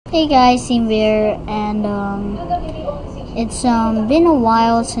Hey guys, Simver, and it's been a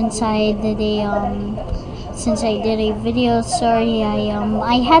while since I did a video. Sorry,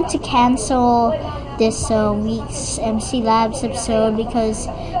 I had to cancel this week's MC Labs episode because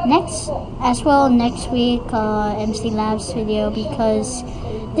next week MC Labs video, because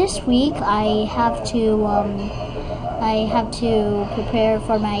this week I have to prepare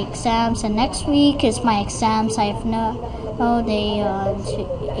for my exams, and next week is my exams. I have no day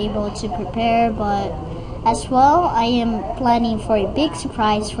able to prepare, but as well I am planning for a big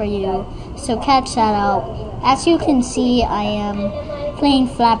surprise for you, so catch that out. As you can see, I am playing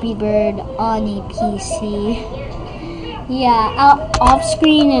Flappy Bird on a PC. Yeah, off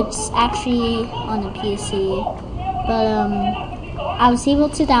screen it's actually on a PC, but I was able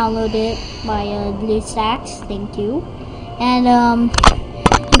to download it via BlueStacks. Thank you. And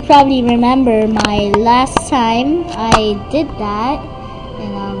you probably remember my last time I did that.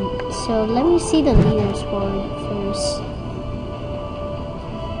 And so let me see the leaders board first.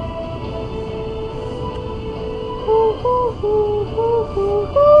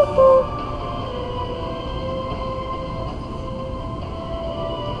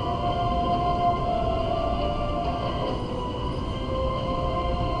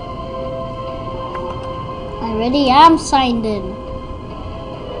 I already am signed in.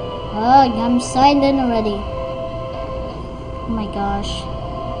 Oh, I'm signed in already. Oh my gosh.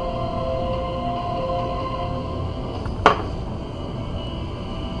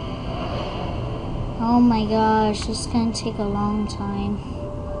 Oh my gosh, it's gonna take a long time.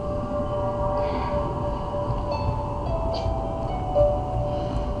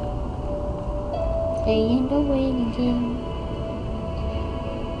 Stay in the waiting game.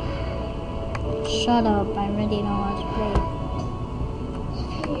 Shut up, I already know how to play.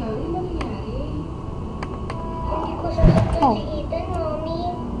 Oh.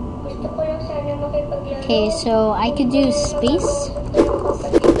 Okay, so I could do space.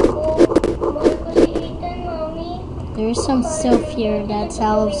 There's some stuff here that's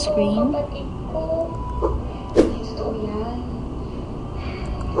out of screen.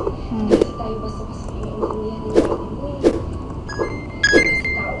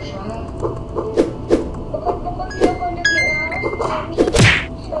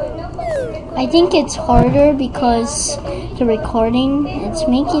 I think it's harder because the recording, it's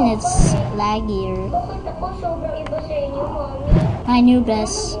making it laggier. I knew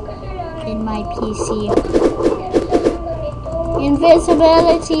best in my PC.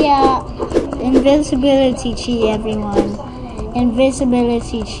 Invisibility cheat, everyone.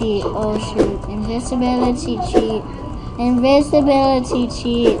 Invisibility cheat. Oh shoot. Invisibility cheat. Invisibility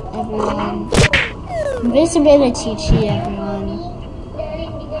cheat, everyone. Invisibility cheat, everyone.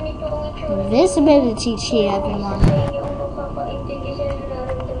 Invisibility cheat, everyone.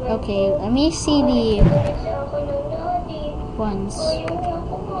 Okay, let me see the ones.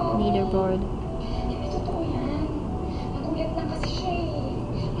 Leaderboard.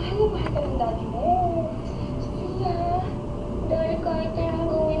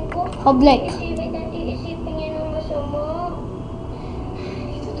 Public.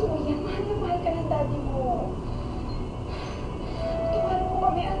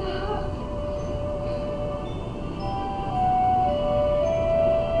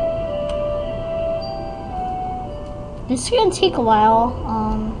 This is gonna take a while.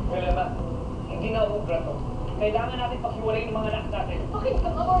 Hindi na ubra to. Kailangan natin paghiwalay ng mga anak natin. Bakit ka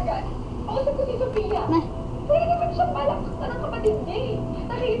nga, Morgan? Pausap ko si Sophia. Pwede naman siyang palakpakan ng kapatid niya eh.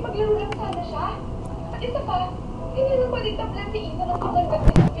 Nakikipaglaro lang sana siya. At isa pa, hindi nang balitablan si Ina ng paganggat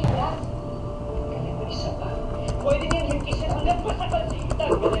ni Sophia. Galing mo isa pa. Pwede niyang hirkisin hanggang pasakal si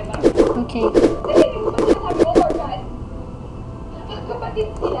Ina. Okay. Narinig mo ba sinasabi mo, Morgan? Magkapatid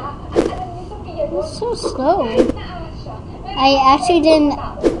sila at alam ni Sophia mo. It's so slow. I actually didn't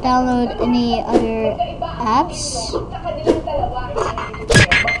download any other apps.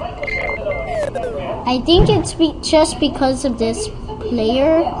 I think it's just because of this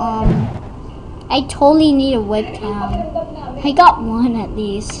player. I totally need a webcam. I got one at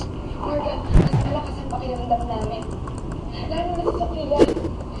least.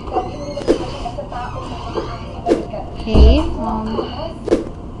 Okay.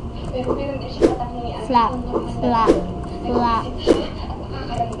 Flap.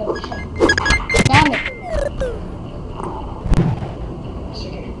 Damn it.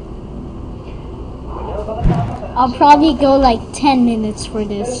 I'll probably go like 10 minutes for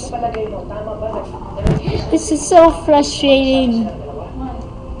this. This is so frustrating.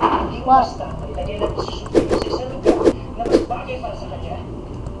 What?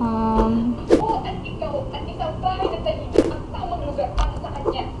 at ikaw at isang bahay na tahimik ang tamang lugar para sa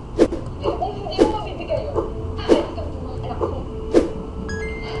kanya.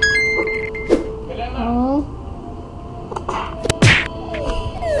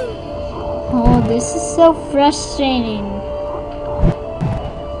 so frustrating.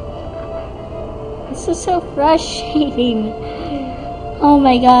 This is so frustrating. Oh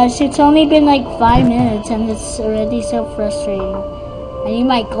my gosh, it's only been like 5 minutes and it's already so frustrating. I need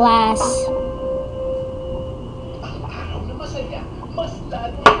my glass.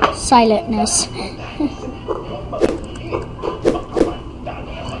 Silentness.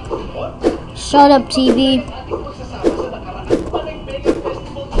 Shut up, TV.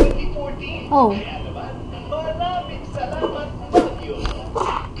 Oh.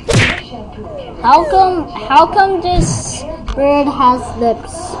 How come this bird has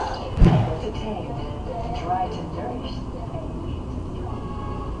lips?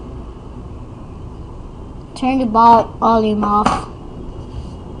 Turn the volume off.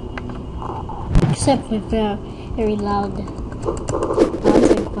 Except with very loud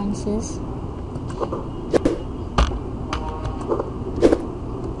consequences.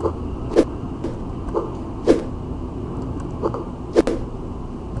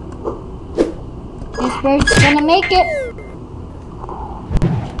 This bird's gonna make it.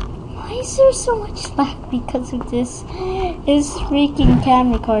 Why is there so much lag because of this freaking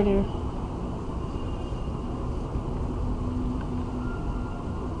cam recorder?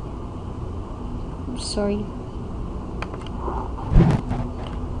 I'm sorry.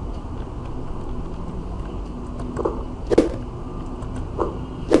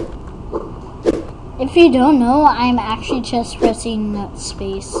 If you don't know, I'm actually just pressing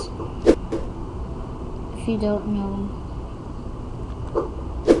space. If you don't know.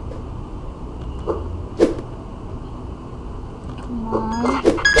 Come on.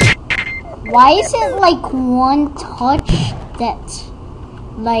 Why is it like one touch that,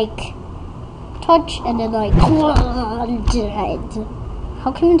 like, touch and then like,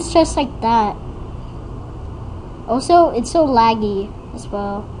 how come it's just like that? Also, it's so laggy as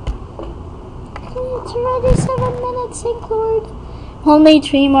well. It's already 7 minutes, thank Lord. Only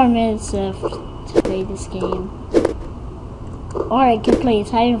 3 more minutes left to play this game. Or I can play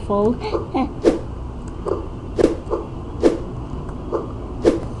Titanfall.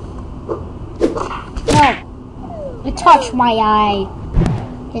 No! It touched my eye.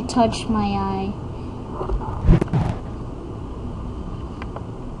 It touched my eye.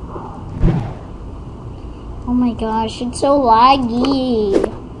 Oh my gosh, it's so laggy.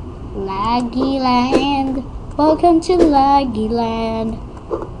 Laggy land. Welcome to Laggy Land.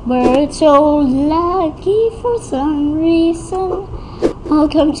 Where it's so laggy for some reason.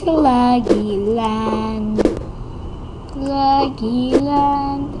 Welcome to Laggy Land. Laggy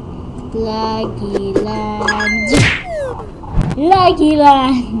Land. Laggy Land. Laggy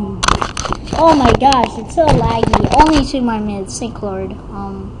Land. Oh my gosh, it's so laggy. Only 2 more minutes, thank Lord.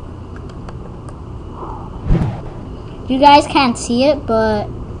 You guys can't see it, but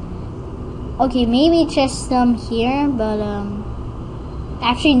okay, maybe just here, but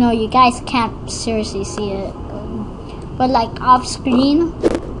actually no, you guys can't seriously see it. But like off screen,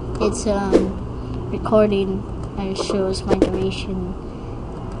 it's recording and it shows my duration.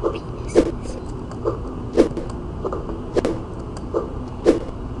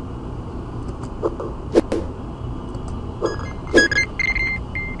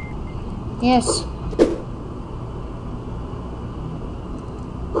 Yes.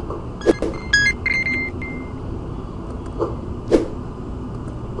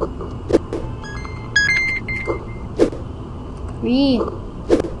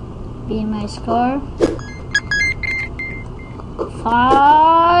 Be my score.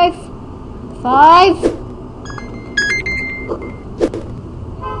 5.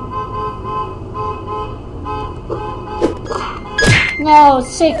 No,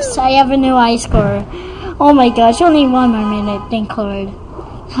 6. I have a new high score. Oh my gosh, only 1 more minute, thank Lord.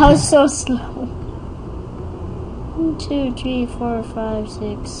 That was so slow. 1, 2, 3, 4, 5,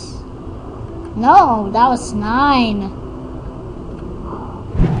 6. No, that was 9.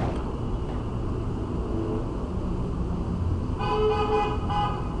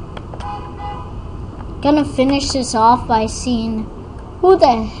 Gonna finish this off by seeing who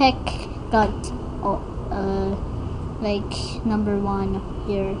the heck got like number 1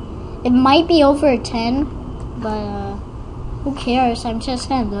 here. It might be over 10, but who cares? I'm just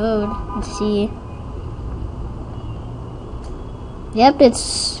gonna load and see. Yep,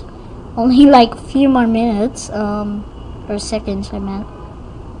 it's only like a few more minutes, or seconds I meant.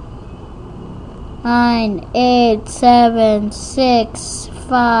 9, 8, 7, 6,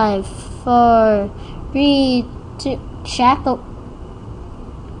 5, 4, 3, 2, shackle.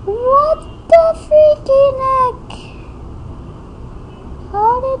 What the freaking heck?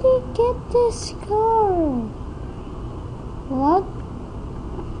 How did he get this score? What?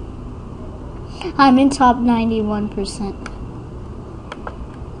 I'm in top 91%.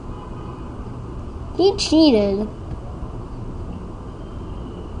 He cheated.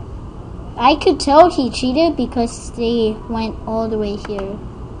 I could tell he cheated because they went all the way here.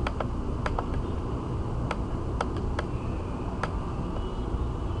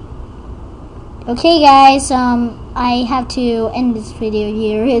 Okay guys, I have to end this video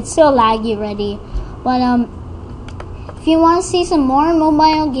here. It's so laggy already. But if you want to see some more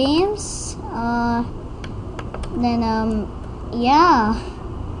mobile games, then yeah,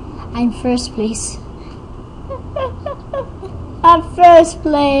 I'm first place. I'm first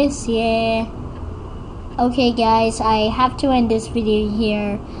place, yeah. Okay guys, I have to end this video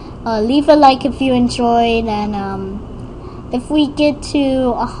here. Leave a like if you enjoyed, and if we get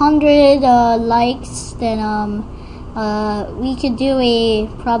to 100 likes, then we could do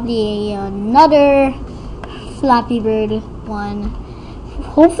probably another Flappy Bird one.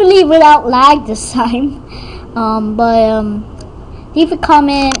 Hopefully without lag this time. Leave a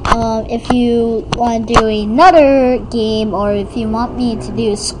comment if you want to do another game, or if you want me to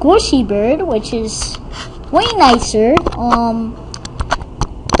do Squishy Bird, which is way nicer.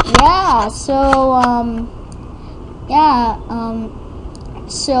 Yeah,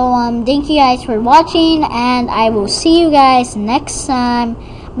 thank you guys for watching, and I will see you guys next time.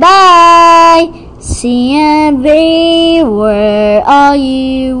 Bye. CMB, where all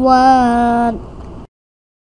you want.